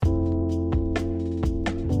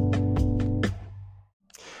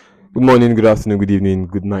Good morning, good afternoon, good evening,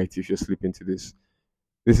 good night if you're sleeping to this.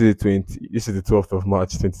 This is the 12th of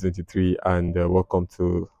March 2023 and welcome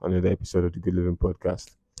to another episode of the Good Living Podcast.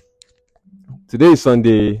 Today is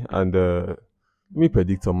Sunday and let me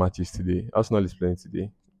predict some matches today. Arsenal is playing today.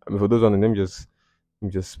 For those on, let me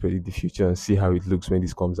just predict the future and see how it looks when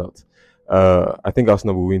this comes out. I think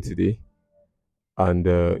Arsenal will win today, and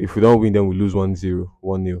if we don't win, then we lose 1-0,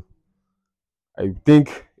 1-0. I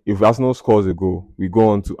think if Arsenal scores a goal, we go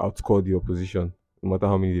on to outscore the opposition, no matter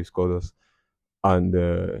how many they scored us. And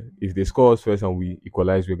if they score us first and we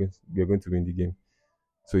equalize, we're going to win the game.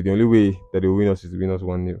 So the only way that they will win us is to win us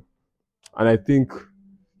 1-0. And I think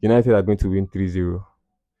United are going to win 3-0.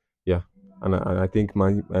 Yeah. And I think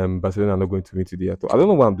Barcelona are not going to win today at all. I don't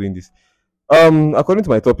know why I'm doing this. According to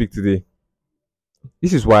my topic today,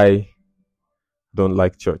 this is why I don't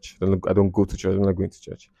like church. I don't go to church. I don't like going to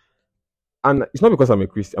church. And it's not because I'm a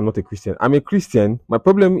Christian. I'm not a Christian. I'm a Christian. My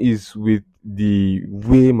problem is with the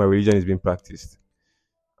way my religion is being practiced,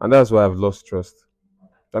 and that's why I've lost trust.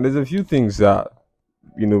 And there's a few things that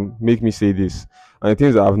make me say this, and the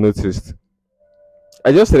things that I've noticed.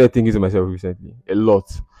 I just started thinking to myself recently a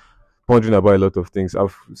lot, pondering about a lot of things.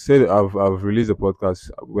 I've released a podcast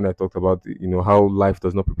when I talked about how life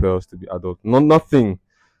does not prepare us to be adults. Nothing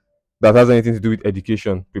that has anything to do with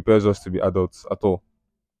education prepares us to be adults at all.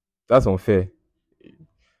 That's unfair.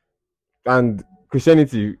 And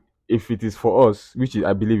Christianity, if it is for us, which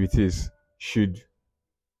I believe it is, should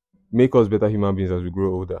make us better human beings as we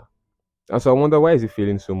grow older. And so I wonder, why is it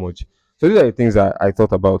failing so much? So these are the things that I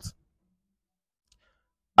thought about.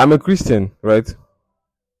 I'm a Christian, right?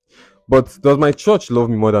 But does my church love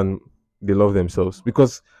me more than they love themselves?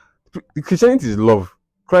 Because Christianity is love.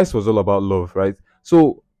 Christ was all about love, right?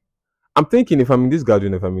 So I'm thinking, if I'm in this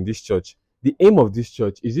gathering, if I'm in this church, the aim of this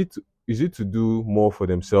church is it to do more for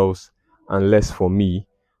themselves and less for me,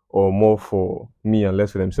 or more for me and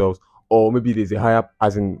less for themselves, or maybe there's a higher,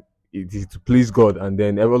 as in it is to please God, and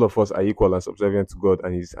then all of us are equal and subservient to God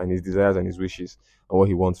and his desires and his wishes and what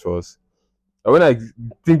He wants for us. And when I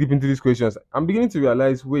think deep into these questions, I'm beginning to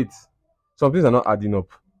realize, wait, some things are not adding up.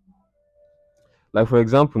 Like, for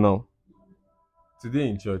example, now today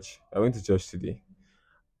in church, I went to church today.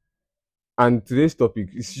 And today's topic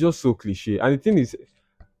is just so cliche. And the thing is,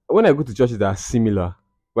 when I go to churches that are similar,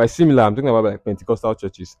 by similar, I'm talking about like Pentecostal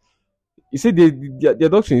churches. You see, their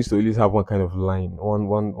doctrine used to always have one kind of line,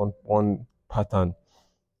 one pattern.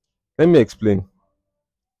 Let me explain.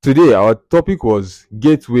 Today, our topic was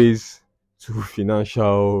gateways to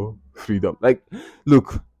financial freedom. Like,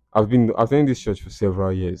 look, I've been in this church for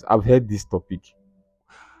several years. I've heard this topic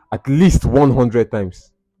at least 100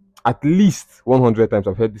 times. At least 100 times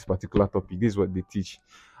I've heard this particular topic. This is what they teach.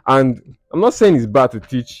 And I'm not saying it's bad to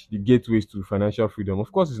teach the gateways to financial freedom.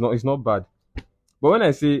 Of course, it's not bad. But when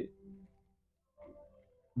I say,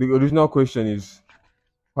 the original question is,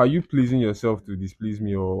 are you pleasing yourself to displease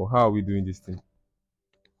me, or how are we doing this thing?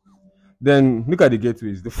 Then look at the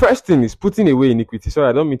gateways. The first thing is putting away iniquity. Sorry,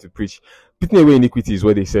 I don't mean to preach. Putting away iniquity is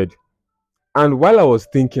what they said. And while I was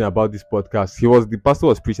thinking about this podcast, the pastor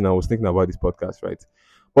was preaching, I was thinking about this podcast, right?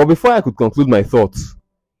 But before I could conclude my thoughts,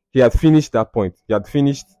 he had finished that point. He had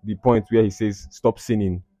finished the point where he says, stop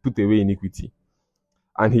sinning, put away iniquity.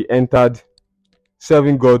 And he entered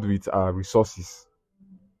serving God with our resources.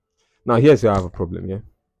 Now, here's where I have a problem, yeah?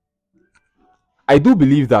 I do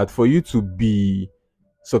believe that for you to be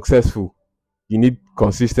successful, you need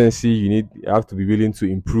consistency, you have to be willing to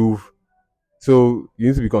improve. So you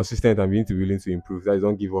need to be consistent and you need to be willing to improve. That is,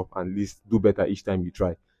 don't give up, and at least do better each time you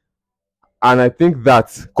try. And I think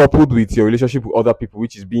that, coupled with your relationship with other people,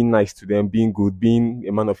 which is being nice to them, being good, being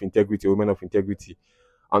a man of integrity, a woman of integrity,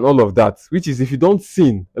 and all of that, which is, if you don't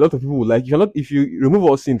sin, a lot of people will like, if you remove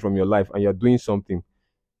all sin from your life and you're doing something,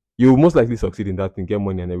 you will most likely succeed in that thing, get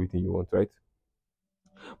money and everything you want, right?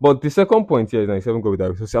 But the second point here is, 97 go with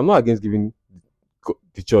that. So I'm not against giving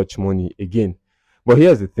the church money again. But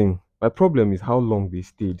here's the thing. My problem is how long they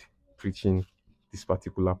stayed preaching this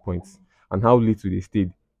particular point, and how little they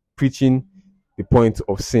stayed preaching the point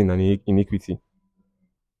of sin and iniquity.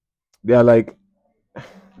 They are like,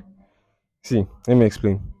 see, let me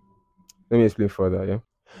explain further, yeah?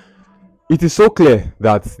 It is so clear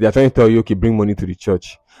that they are trying to tell you, okay, bring money to the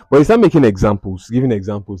church. But you start making examples, giving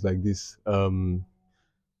examples like this.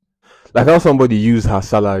 Like how somebody used her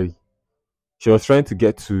salary. She was trying to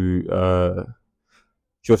get her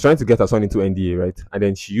son into NDA, right? And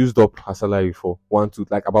then she used up her salary for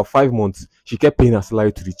about 5 months. She kept paying her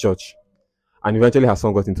salary to the church. And eventually her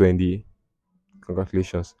son got into NDA.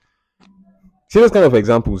 Congratulations. See those kind of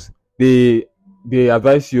examples. They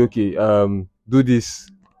advise you, okay, do this,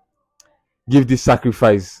 give this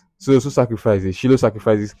sacrifice So sacrifices, Shiloh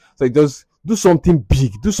sacrifices. So it does do something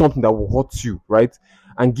big, do something that will hurt you, right?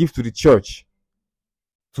 And give to the church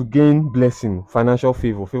to gain blessing, financial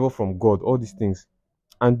favor, favor from God, all these things,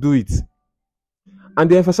 and do it. And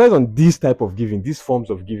they emphasize on this type of giving, these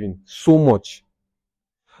forms of giving, so much.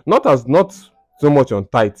 Not so much on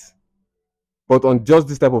tithes, but on just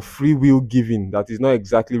this type of free will giving that is not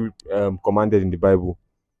exactly commanded in the Bible.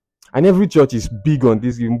 And every church is big on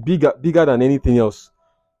this, bigger than anything else.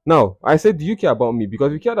 Now, I said, do you care about me? Because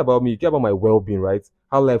if you cared about me, you care about my well-being, right?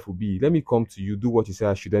 How life will be. Let me come to you, do what you say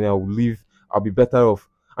I should, and I will live. I'll be better off.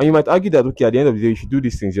 And you might argue that, okay, at the end of the day, if you do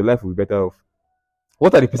these things, your life will be better off.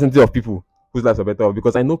 What are the percentage of people whose lives are better off?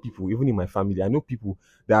 Because I know people, even in my family, I know people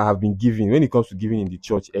that have been giving. When it comes to giving in the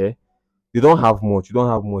church, they don't have much. You don't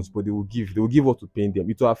have much, but they will give. They will give what to pain them.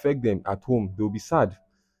 It will affect them at home. They will be sad.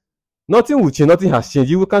 Nothing will change. Nothing has changed.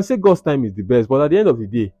 You can say God's time is the best, but at the end of the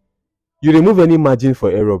day, you remove any margin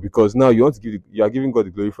for error because now you want to you are giving God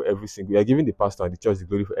the glory for every single. You are giving the pastor and the church the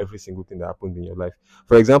glory for every single thing that happened in your life.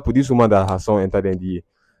 For example, this woman that her son entered the NDA.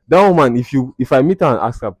 That woman, if I meet her and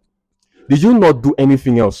ask her, did you not do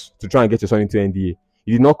anything else to try and get your son into NDA?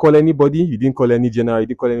 You did not call anybody. You didn't call any general. You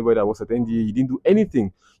didn't call anybody that was at NDA. You didn't do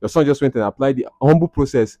anything. Your son just went and applied the humble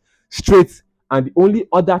process straight. And the only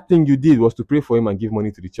other thing you did was to pray for him and give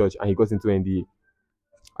money to the church, and he got into NDA.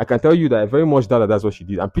 I can tell you that I very much doubt that that's what she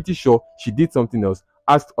did. I'm pretty sure she did something else,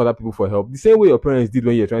 asked other people for help, the same way your parents did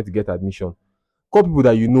when you're trying to get admission. Call people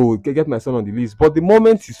that you know, get my son on the list. But the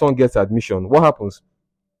moment his son gets admission, what happens?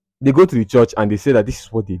 They go to the church and they say that this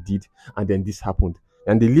is what they did, and then this happened.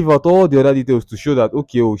 And they leave out all the other details to show that,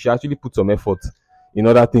 okay, she actually put some effort in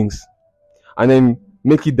other things. And then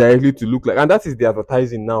make it directly to look like, and that is the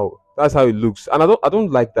advertising now. That's how it looks. And I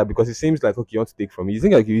don't like that because it seems like, okay, you want to take from me. You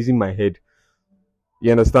think like you're using my head. You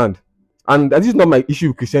understand? And that is not my issue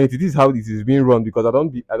with Christianity. This is how it is being run because I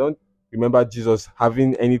don't remember Jesus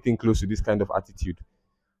having anything close to this kind of attitude.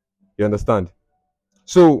 You understand?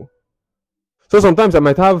 So sometimes I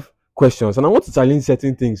might have questions and I want to challenge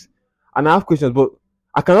certain things. And I have questions, but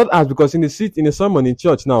I cannot ask because in a sermon in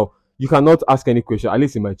church now, you cannot ask any question, at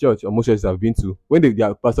least in my church or most churches I've been to. When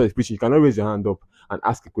the pastor is preaching, you cannot raise your hand up and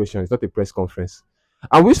ask a question. It's not a press conference.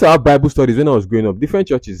 And we used to have Bible studies when I was growing up. Different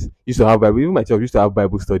churches used to have Bible. Even my church used to have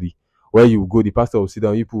Bible study where you go, the pastor will sit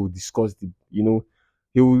down, people will discuss he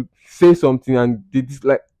will say something and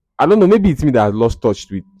like, I don't know, maybe it's me that has lost touch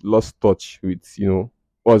with,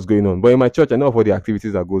 what's going on. But in my church, I know of all the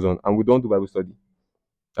activities that goes on and we don't do Bible study.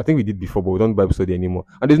 I think we did before, but we don't do Bible study anymore.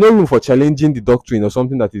 And there's no room for challenging the doctrine or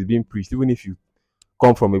something that is being preached, even if you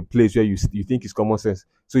come from a place where you think it's common sense.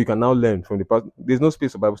 So you can now learn from the past. There's no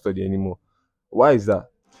space for Bible study anymore. Why is that?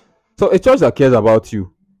 So a church that cares about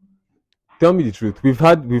you, tell me the truth.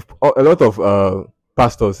 A lot of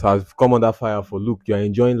pastors have come under fire for, look, you are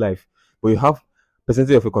enjoying life, but you have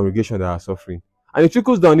percentage of a congregation that are suffering. And it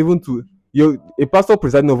trickles down even to a pastor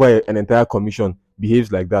presiding over an entire commission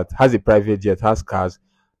behaves like that, has a private jet, has cars.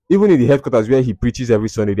 Even in the headquarters where he preaches every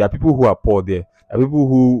Sunday, there are people who are poor there. There are people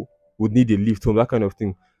who would need a lift home, that kind of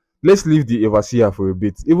thing. Let's leave the overseer for a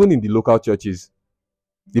bit. Even in the local churches,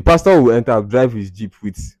 the pastor will enter, drive his jeep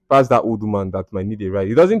past that old woman that might need a ride.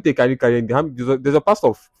 He doesn't take carry. There's a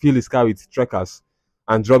pastor fill his car with trekkers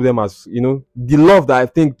and drop them as, the love that I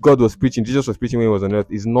think God was preaching, Jesus was preaching when he was on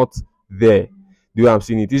earth is not there. The way I'm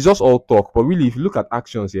seeing it. It's just all talk. But really, if you look at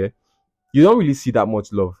actions here, you don't really see that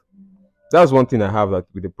much love. That's one thing I have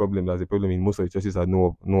with the problem. That's a problem in most of the churches I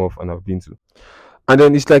know of and I've been to. And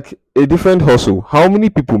then it's like a different hustle. How many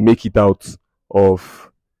people make it out of?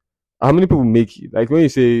 How many people like when you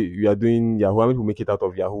say you are doing Yahoo? How many people make it out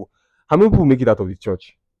of Yahoo? How many people make it out of the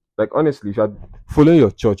church? Like honestly, if you are following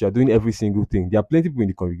your church, you are doing every single thing. There are plenty of people in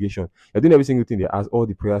the congregation. You're doing every single thing. They ask all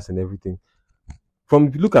the prayers and everything.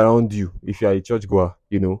 If you look around you, if you are a church goer,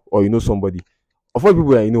 or you know somebody, of all people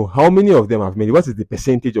that how many of them have made it? What is the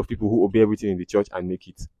percentage of people who obey everything in the church and make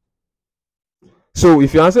it? So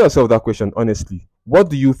if you answer yourself that question honestly, what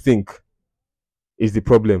do you think is the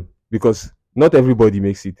problem? Because not everybody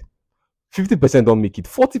makes it. 50% don't make it.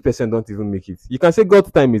 40% don't even make it. You can say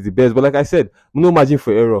God's time is the best, but like I said, no margin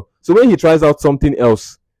for error. So when he tries out something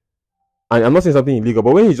else, and I'm not saying something illegal,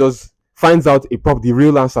 but when he just finds out the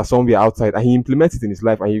real answer somewhere outside and he implements it in his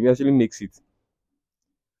life and he actually makes it,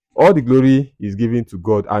 all the glory is given to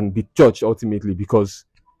God and the church ultimately, because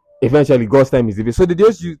eventually God's time is the best. So they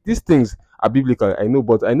just use these things are biblical, I know,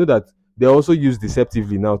 but I know that they're also used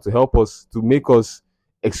deceptively now to help us, to make us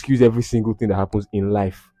excuse every single thing that happens in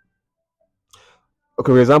life.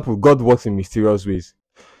 Okay, for example, God works in mysterious ways.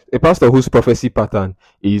 A pastor whose prophecy pattern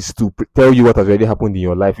is to tell you what has already happened in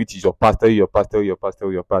your life, which is your past, tell you your past, tell you your past, tell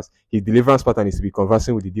you your past. His deliverance pattern is to be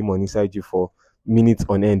conversing with the demon inside you for minutes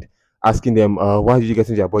on end, asking them, why did you get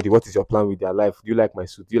into their body? What is your plan with their life? Do you like my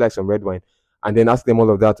suit? Do you like some red wine? And then ask them all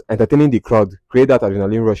of that, entertaining the crowd, create that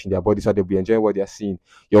adrenaline rush in their body so they'll be enjoying what they're seeing.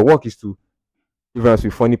 Your work is to deliverance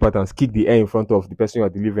with funny patterns, kick the air in front of the person you are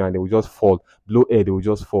delivering and they will just fall, blow air, they will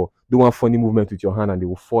just fall, do one funny movement with your hand and they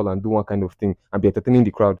will fall and do one kind of thing and be entertaining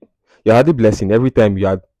the crowd. You're hardly blessing every time you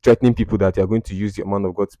are threatening people that you're going to use the man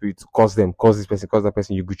of God's spirit to cause them, cause this person, cause that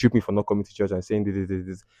person. You trip me for not coming to church and saying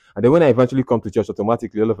this. And then when I eventually come to church,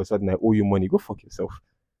 automatically all of a sudden I owe you money. Go fuck yourself.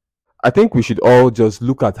 I think we should all just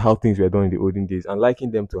look at how things were done in the olden days and liken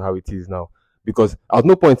them to how it is now. Because at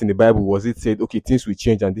no point in the Bible was it said, okay, things will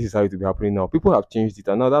change and this is how it will be happening now. People have changed it.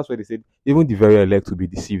 And now that's why they said even the very elect will be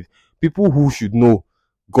deceived. People who should know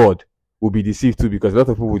God will be deceived too, because a lot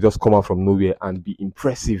of people will just come out from nowhere and be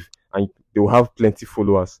impressive and they will have plenty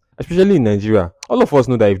followers. Especially in Nigeria. All of us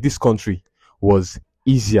know that if this country was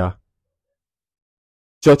easier,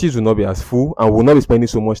 churches will not be as full and will not be spending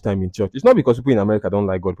so much time in church. It's not because people in America don't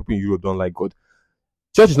like God, people in Europe don't like God.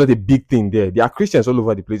 Church is not a big thing there. There are Christians all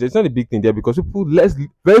over the place. It's not a big thing there because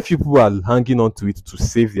very few people are hanging on to it to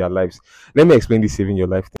save their lives. Let me explain this saving your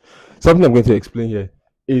life thing. Something I'm going to explain here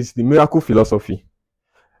is the miracle philosophy.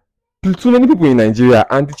 Too many people in Nigeria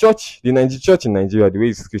and the church in Nigeria, the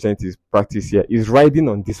way Christianity is practiced here, is riding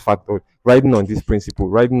on this factor, riding on this principle,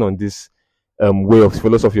 riding on this way of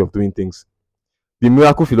philosophy of doing things. The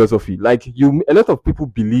miracle philosophy, like a lot of people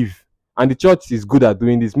believe, and the church is good at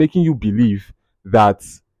doing this, making you believe that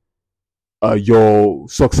your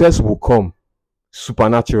success will come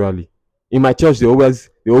supernaturally. In my church, they always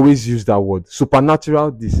use that word, supernatural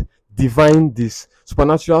this, divine this,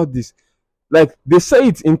 supernatural this. Like they say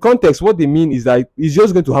it in context, what they mean is that it's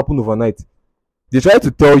just going to happen overnight. They try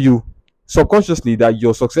to tell you subconsciously that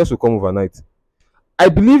your success will come overnight. I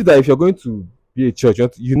believe that if you're going to be a church,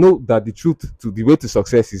 you know that the truth to the way to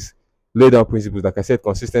success is lay down principles, like I said,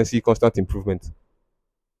 consistency, constant improvement.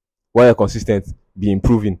 While you're consistent, be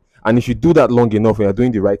improving. And if you do that long enough and you're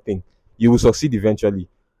doing the right thing, you will succeed eventually.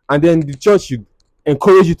 And then the church should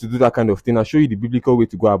encourage you to do that kind of thing and show you the biblical way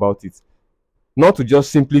to go about it. Not to just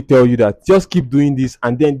simply tell you that just keep doing this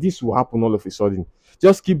and then this will happen all of a sudden.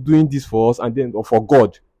 Just keep doing this for us and then, or for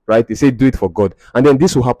God, right? They say do it for God. And then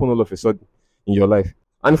this will happen all of a sudden in your life.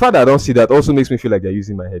 And the fact that I don't see that also makes me feel like they're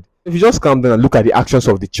using my head. If you just calm down and look at the actions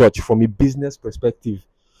of the church from a business perspective,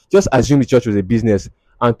 just assume the church was a business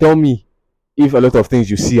and tell me if a lot of things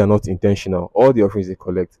you see are not intentional. All the offerings they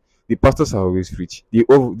collect, the pastors are always rich. They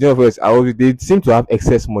seem to have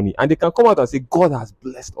excess money and they can come out and say, God has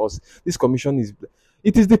blessed us. This commission is...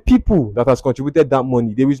 It is the people that has contributed that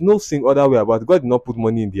money. There is no thing other way about it. God did not put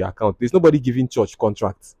money in the account. There's nobody giving church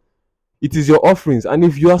contracts. It is your offerings. And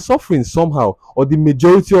if you are suffering somehow, or the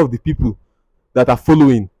majority of the people that are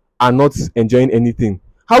following are not enjoying anything,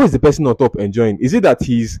 how is the person on top enjoying? Is it that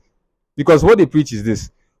because what they preach is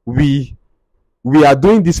this: we are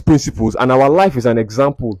doing these principles and our life is an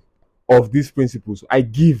example of these principles. I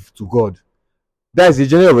give to God. That is the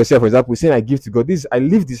journey of yourself, for example, saying I give to God. I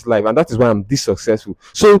live this life and that is why I'm this successful.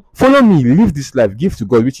 So follow me, live this life, give to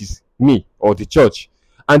God, which is me or the church.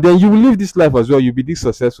 And then you will live this life as well. You'll be this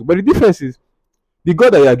successful. But the difference is, the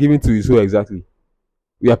God that you are giving to is who exactly?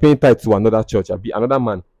 We are paying tithe to another church, another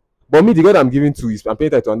man. But me, the God I'm giving to I'm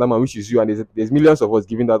paying tithe to another man, which is you. And there's millions of us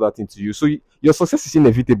giving that thing to you. So your success is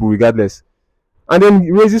inevitable regardless. And then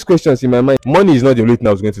it raises questions in my mind. Money is not the only thing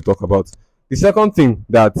I was going to talk about. The second thing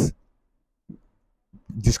that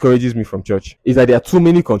discourages me from church is that there are too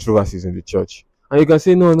many controversies in the church. And you can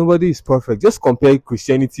say, no, nobody is perfect. Just compare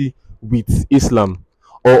Christianity with Islam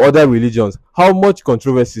or other religions. How much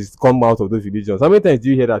controversies come out of those religions? How many times do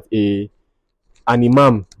you hear that an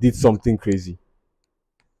imam did something crazy?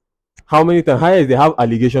 How many times? How they have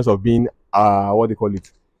allegations of being what they call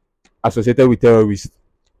it, associated with terrorists?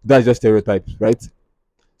 That's just stereotypes, right?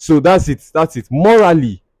 So that's it.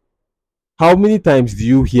 Morally, how many times do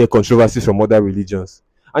you hear controversies from other religions?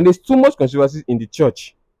 And there's too much controversy in the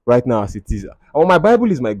church right now as it is. Oh, my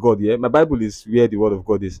Bible is my God, yeah? My Bible is where the word of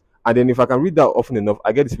God is. And then if I can read that often enough,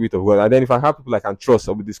 I get the Spirit of God. And then if I have people I can trust,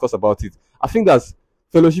 I will discuss about it. I think that's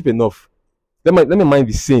fellowship enough. Let my mind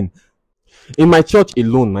be sane. In my church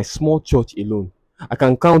alone, my small church alone, I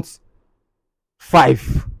can count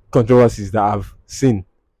 5 controversies that I've seen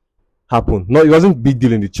happen. No, it wasn't a big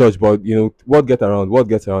deal in the church, but what gets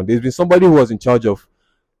around. There's been somebody who was in charge of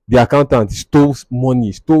the accountant, stole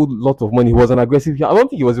a lot of money. He was an aggressive. I don't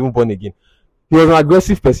think he was even born again. He was an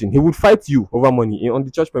aggressive person. He would fight you over money on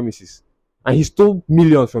the church premises. And he stole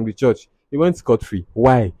millions from the church. He went scot-free.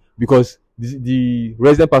 Why? because the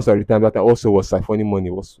resident pastor at the time that also was siphoning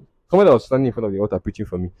money. Was someone that was standing in front of the altar preaching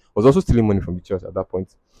for me was also stealing money from the church at that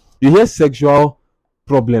point. You hear sexual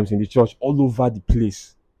problems in the church all over the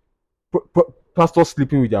place. Pastors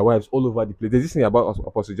sleeping with their wives all over the place. There's this thing about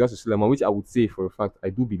Apostle Justice Suleiman, which I would say for a fact I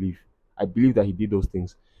do believe. I believe that he did those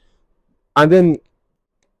things. And then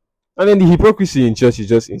the hypocrisy in church is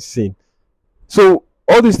just insane. So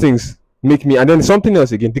all these things make me, and then something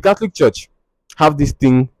else again. The Catholic Church have this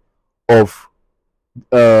thing of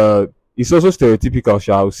it's also stereotypical,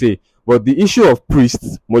 shall I say, but the issue of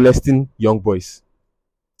priests molesting young boys.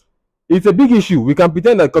 It's a big issue. We can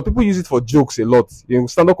pretend that because people use it for jokes a lot.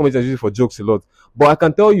 Stand-up comedians use it for jokes a lot. But I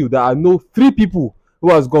can tell you that I know 3 people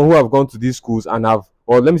who have gone to these schools and have,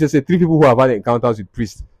 or let me just say 3 people who have had encounters with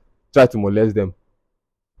priests try to molest them.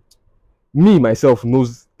 Me myself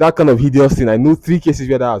knows that kind of hideous thing. I know 3 cases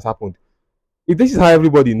where that has happened. If this is how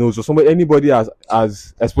everybody knows, or anybody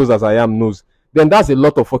as exposed as I am knows, then that's a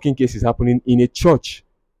lot of fucking cases happening in a church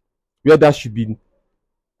where that should be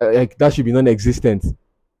non-existent.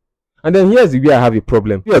 And then here's where I have a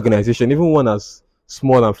problem. The organization, even one as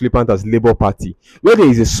small and flippant as Labour Party, where there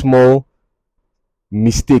is a small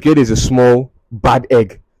mistake, where there is a small bad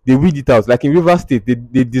egg, they weed it out. Like in Rivers State,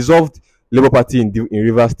 they dissolved Labour Party in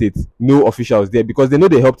Rivers State. No officials there because they know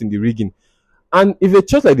they helped in the rigging. And if a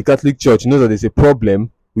church like the Catholic Church knows that there's a problem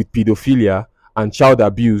with pedophilia and child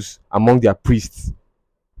abuse among their priests,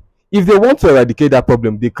 if they want to eradicate that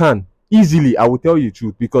problem, they can easily. I will tell you the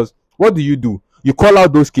truth, because what do? You call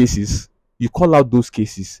out those cases,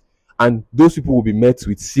 and those people will be met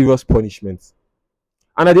with serious punishment.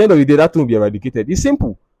 And at the end of the day, that will be eradicated. It's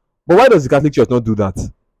simple. But why does the Catholic Church not do that?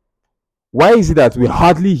 Why is it that we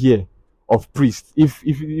hardly hear of priests?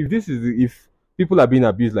 If people are being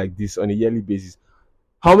abused like this on a yearly basis,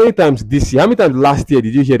 how many times last year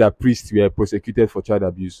did you hear that priests were prosecuted for child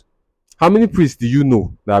abuse? How many priests do you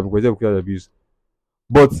know that have been prosecuted for child abuse?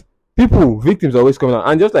 But victims are always coming out.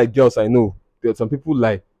 And just like girls, I know that some people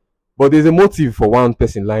lie. But there's a motive for one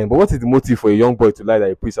person lying. But what is the motive for a young boy to lie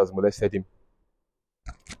that a priest has molested him?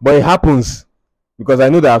 But it happens. Because I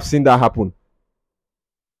know that I've seen that happen.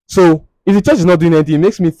 So, if the church is not doing anything, it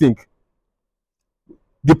makes me think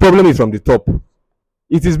the problem is from the top.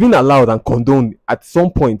 It is being allowed and condoned at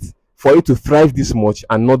some point for it to thrive this much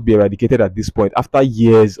and not be eradicated at this point after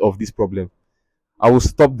years of this problem. I will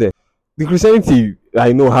stop there. The Christianity,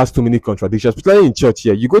 I know, has too many contradictions, particularly in church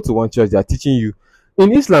here. You go to one church, they are teaching you.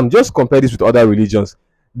 In Islam, just compare this with other religions.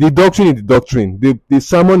 The doctrine is the doctrine. The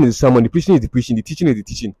sermon is the sermon. The preaching is the preaching. The teaching is the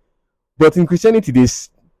teaching. But in Christianity,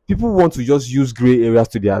 people want to just use gray areas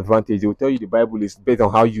to their advantage. They will tell you the Bible is based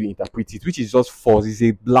on how you interpret it, which is just false. It's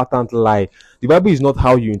a blatant lie. The Bible is not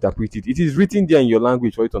how you interpret it. It is written there in your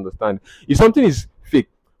language for you to understand. If something is fake,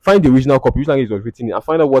 find the original copy, which language it was written in, and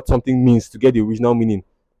find out what something means to get the original meaning.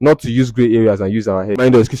 Not to use gray areas and use our head.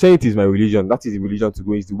 Mind us, Christianity is my religion. That is the religion to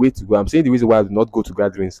go. It's the way to go. I'm saying the reason why I do not go to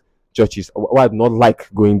gatherings, churches, why I do not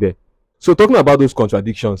like going there. So talking about those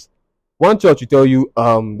contradictions, one church will tell you,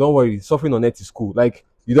 don't worry, suffering on earth is cool. Like,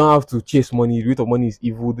 you don't have to chase money. The root of money is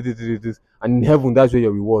evil. And in heaven, that's where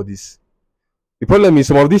your reward is. The problem is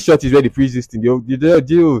some of these churches where they preach this thing,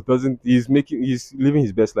 he's living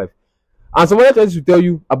his best life. And some other churches will tell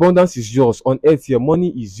you abundance is yours. On earth here,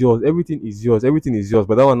 money is yours. Everything is yours. Everything is yours.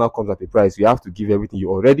 But that one now comes at a price. You have to give everything you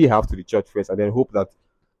already have to the church first, and then hope that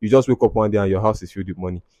you just wake up one day and your house is filled with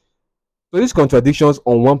money. So these contradictions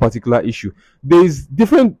on one particular issue. There's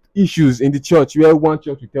different issues in the church where one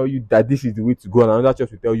church will tell you that this is the way to go, and another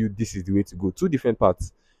church will tell you this is the way to go. 2 different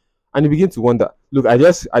parts. And you begin to wonder. Look, I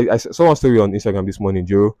saw one story on Instagram this morning,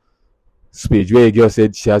 Joe. Page where a girl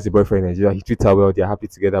said she has a boyfriend in Nigeria. He treats her well, they're happy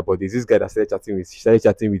together. But there's this guy that she started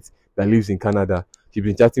chatting with that lives in Canada. She's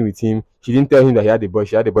been chatting with him. She didn't tell him that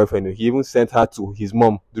she had a boyfriend. He even sent her to his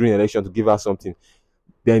mom during the election to give her something.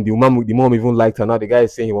 Then the mom even liked her. Now the guy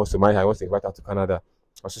is saying he wants to marry her, he wants to invite her to Canada.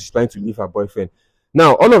 So she's trying to leave her boyfriend.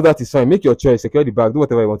 Now all of that is fine. Make your choice, secure the bag, do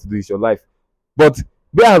whatever you want to do. It's your life. But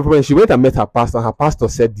when she went and met her pastor, and her pastor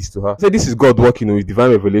said this to her. He said, this is God working with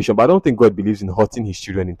divine revelation, but I don't think God believes in hurting his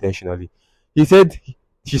children intentionally. She said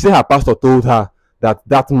her pastor told her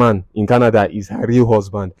that man in Canada is her real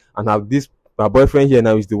husband, and her boyfriend here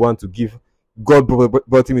now is the one to give. God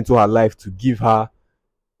brought him into her life to give her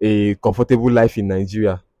a comfortable life in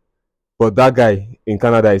Nigeria. But that guy in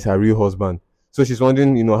Canada is her real husband. So she's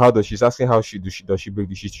wondering, she's asking how does she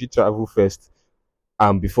break? Should she travel first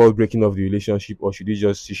before breaking off the relationship, or should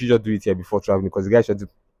she just do it here before traveling? Because the guy should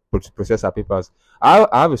process her papers. I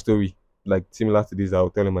have a story like similar to this I'll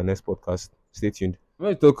tell in my next podcast. Stay tuned. I'm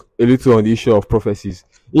going to talk a little on the issue of prophecies.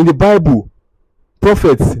 In the Bible,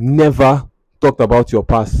 prophets never talked about your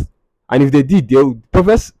past. And if they did,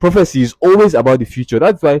 prophecy is always about the future.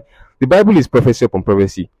 That's why the Bible is prophecy upon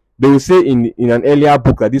prophecy. They will say in an earlier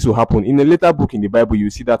book that this will happen. In a later book in the Bible, you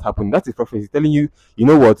see that happen. That is prophecy telling you, you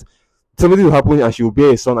know what, something will happen and she will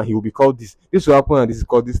bear a son and he will be called this. This will happen and this is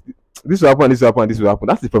called this. This will happen and this will happen and this will happen.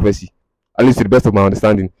 That's the prophecy, at least to the best of my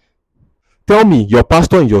understanding. Tell me, your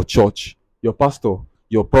pastor in your church, your pastor,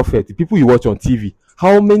 your prophet, the people you watch on TV,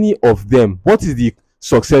 how many of them, what is the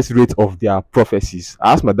success rate of their prophecies?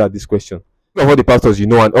 I asked my dad this question. Of all the pastors you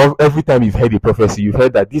know, and every time you've heard a prophecy, you've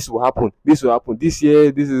heard that this will happen this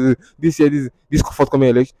year, this forthcoming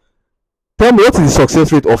election. Tell me, what is the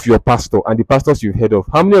success rate of your pastor and the pastors you've heard of?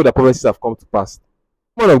 How many of the prophecies have come to pass?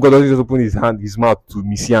 Man of God doesn't just open his mouth to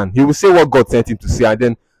Messian. He will say what God sent him to say, and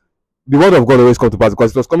then the word of God always comes to pass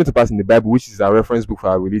because it was coming to pass in the Bible, which is our reference book for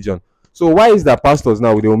our religion. So why is that pastors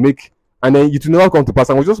now they will make and then it will never come to pass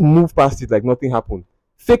and we'll just move past it like nothing happened?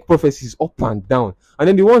 Fake prophecies up and down. And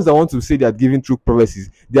then the ones that want to say they are giving true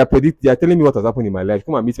prophecies, they are telling me what has happened in my life.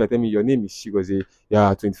 Come and meet me and tell me your name is Chigozie,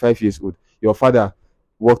 you're 25 years old, your father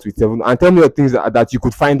worked with 7, and tell me the things that you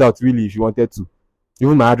could find out really if you wanted to.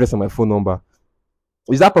 Even my address and my phone number.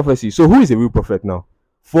 Is that prophecy? So who is a real prophet now?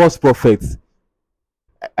 False prophets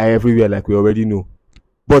are everywhere, like we already know.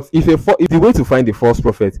 But if the way to find a false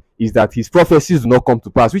prophet is that his prophecies do not come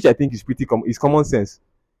to pass, which I think is is common sense.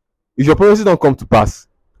 If your prophecies don't come to pass,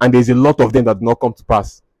 and there's a lot of them that do not come to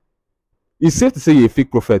pass, it's safe to say you're a fake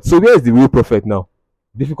prophet. So where is the real prophet now?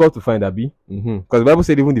 Difficult to find, Abi. Because the Bible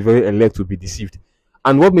said even the very elect will be deceived.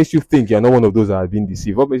 And what makes you think you're not one of those that have been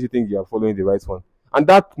deceived? What makes you think you are following the right one? And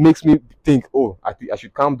that makes me think, oh, I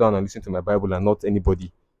should calm down and listen to my Bible and not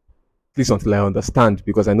anybody. Please, until I understand,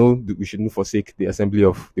 because I know that we shouldn't forsake the assembly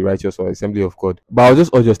of the righteous or assembly of God.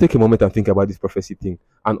 But I'll just take a moment and think about this prophecy thing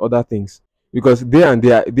and other things. Because day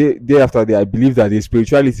after day, I believe that the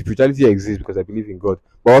spirituality exists because I believe in God.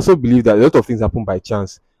 But I also believe that a lot of things happen by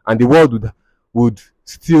chance. And the world would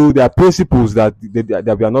still, there are principles that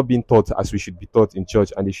we are not being taught as we should be taught in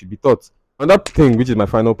church, and they should be taught. Another thing, which is my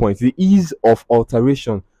final point, the ease of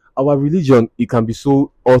alteration. Our religion, it can be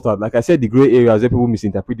so altered. Like I said, the gray areas where people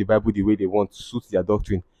misinterpret the Bible the way they want to suit their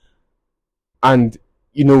doctrine. And,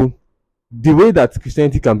 the way that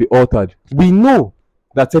Christianity can be altered, we know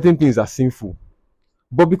that certain things are sinful.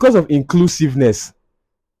 But because of inclusiveness,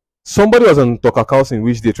 somebody was on Tucker Carlson in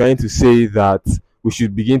which they're trying to say that we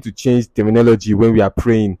should begin to change terminology when we are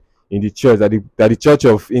praying in the church, that the Church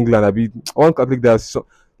of England, one Catholic that's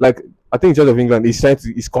I think Church of England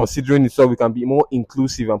is considering it so we can be more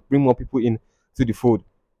inclusive and bring more people in to the fold.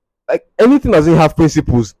 Like anything doesn't have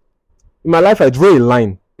principles. In my life, I draw a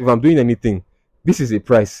line. If I'm doing anything, this is a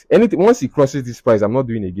price. Anything once it crosses this price, I'm not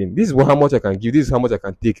doing it again. This is how much I can give. This is how much I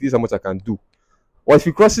can take. This is how much I can do. Or if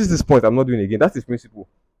it crosses this point, I'm not doing it again. That's the principle.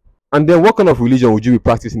 And then what kind of religion would you be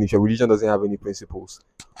practicing if your religion doesn't have any principles?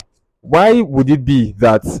 Why would it be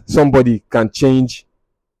that somebody can change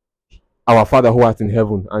our Father who art in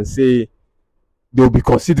heaven and say they'll be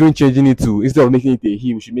considering changing it to, instead of making it a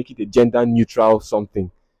he, we should make it a gender neutral something?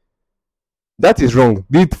 That is wrong.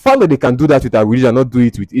 The fact that they can do that with our religion and not do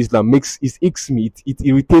it with Islam icks me. It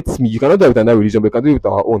irritates me. You cannot do it with another religion, but you can do it with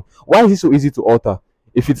our own. Why is it so easy to alter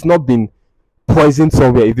if it's not been poisoned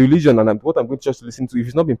somewhere? If the religion and what I'm going to church to listen to, if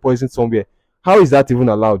it's not been poisoned somewhere, how is that even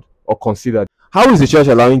allowed or considered? How is the church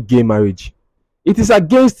allowing gay marriage? It is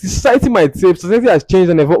against, the society might say society has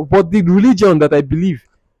changed and evolved, but the religion that I believe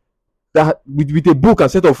that with a book and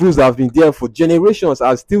set of rules that have been there for generations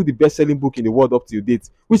are still the best-selling book in the world up to date,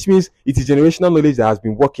 which means it is generational knowledge that has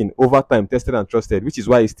been working over time, tested and trusted, which is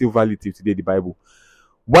why it's still valid till today, the Bible.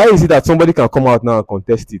 Why is it that somebody can come out now and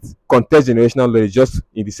contest generational knowledge just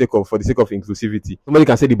for the sake of inclusivity? Somebody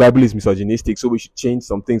can say the Bible is misogynistic, so we should change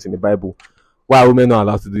some things in the Bible. Why are women not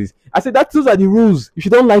allowed to do this? I said those are the rules. If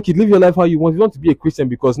you don't like it, live your life how you want. If you want to be a Christian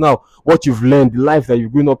because now what you've learned, the life that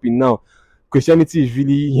you've grown up in now, Christianity is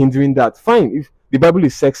really hindering that. Fine. If the Bible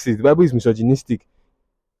is sexist, the Bible is misogynistic.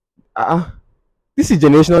 This is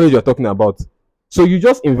generational knowledge you're talking about. So you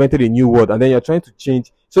just invented a new word and then you're trying to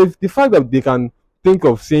change. So if the fact that they can think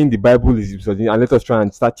of saying the Bible is misogynistic and let us try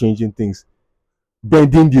and start changing things,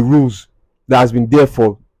 bending the rules that has been there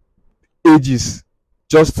for ages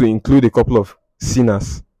just to include a couple of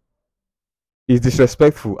sinners, is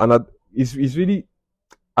disrespectful. And it's really,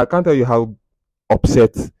 I can't tell you how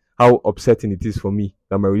upsetting it is for me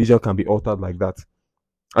that my religion can be altered like that.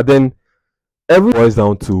 And then everything boils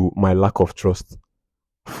down to my lack of trust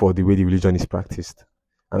for the way the religion is practiced.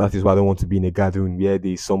 And that is why I don't want to be in a gathering where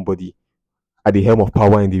there is somebody at the helm of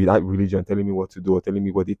power in that religion telling me what to do or telling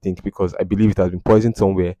me what they think, because I believe it has been poisoned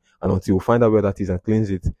somewhere, and until we find out where that is and cleanse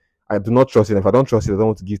it, I do not trust it. If I don't trust it, I don't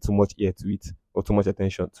want to give too much ear to it or too much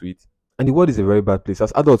attention to it. And the world is a very bad place.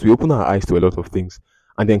 As adults, we open our eyes to a lot of things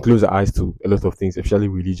and then close our eyes to a lot of things, especially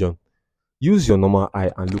religion. Use your normal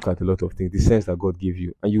eye and look at a lot of things, the sense that God gave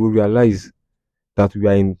you, and you will realize that we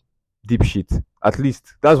are in deep shit. At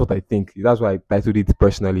least that's what I think. That's why I titled it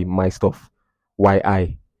personally, My Stuff. Why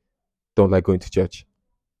I don't like going to church.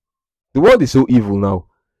 The world is so evil now.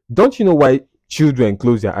 Don't you know why children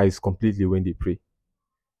close their eyes completely when they pray?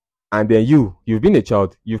 And then you've been a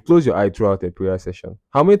child, you've closed your eye throughout a prayer session.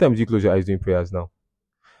 How many times do you close your eyes during prayers now?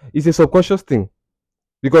 It's a subconscious thing.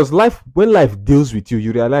 Because when life deals with you,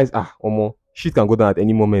 you realize, omo, shit can go down at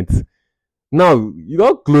any moment. Now, you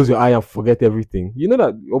don't close your eye and forget everything. You know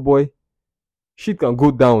that, oh boy, shit can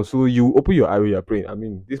go down. So you open your eye when you're praying. I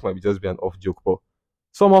mean, this might just be an off joke, but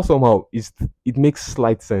somehow, it makes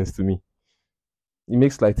slight sense to me. It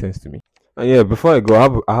makes slight sense to me. And yeah, before I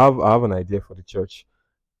go, I have an idea for the church.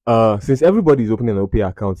 Since everybody is opening an OPay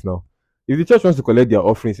account now, if the church wants to collect their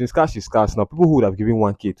offering, since cash is scarce now, people who would have given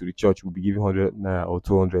 1K to the church will be giving 100 naira or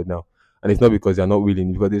 200 now. And it's not because they're not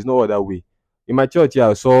willing, because there's no other way. In my church, yeah,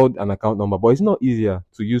 I saw an account number, but it's not easier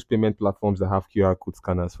to use payment platforms that have QR code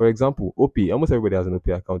scanners. For example, OP, almost everybody has an OP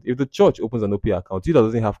account. If the church opens an OP account, you that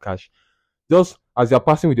doesn't have cash, just as you're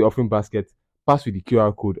passing with the offering basket, pass with the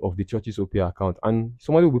QR code of the church's OP account, and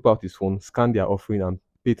somebody will whip out his phone, scan their offering, and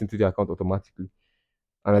pay it into the account automatically.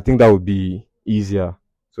 And I think that would be easier.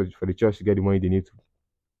 So for the church to get the money they need to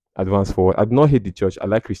advance forward. I do not hate the church. I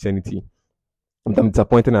like Christianity. I'm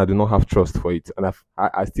disappointed and I do not have trust for it. And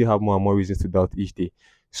I still have more and more reasons to doubt each day.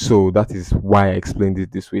 So that is why I explained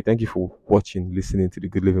it this way. Thank you for watching, listening to the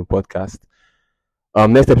Good Living podcast.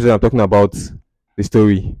 Next episode, I'm talking about the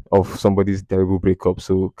story of somebody's terrible breakup.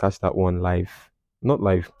 So catch that one live. Not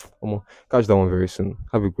live. Catch that one very soon.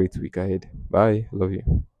 Have a great week ahead. Bye. Love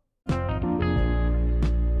you.